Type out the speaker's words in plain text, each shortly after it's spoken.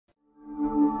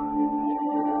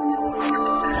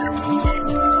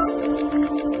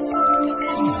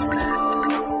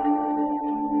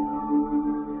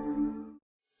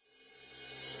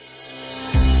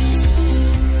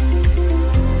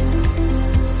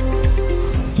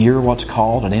you're what's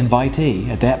called an invitee.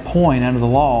 At that point, under the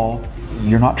law,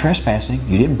 you're not trespassing.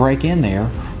 You didn't break in there.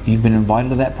 You've been invited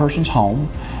to that person's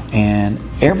home, and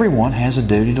everyone has a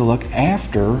duty to look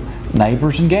after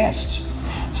neighbors and guests.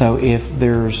 So if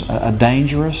there's a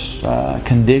dangerous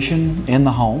condition in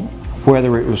the home,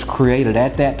 whether it was created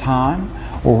at that time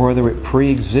or whether it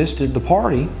pre-existed the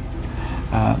party,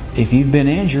 if you've been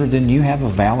injured, then you have a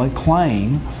valid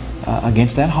claim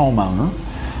against that homeowner.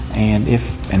 And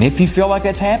if you feel like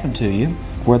that's happened to you,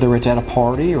 whether it's at a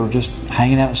party or just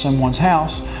hanging out at someone's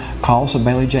house, call us at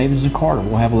Bailey Javins Carter.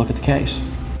 We'll have a look at the case.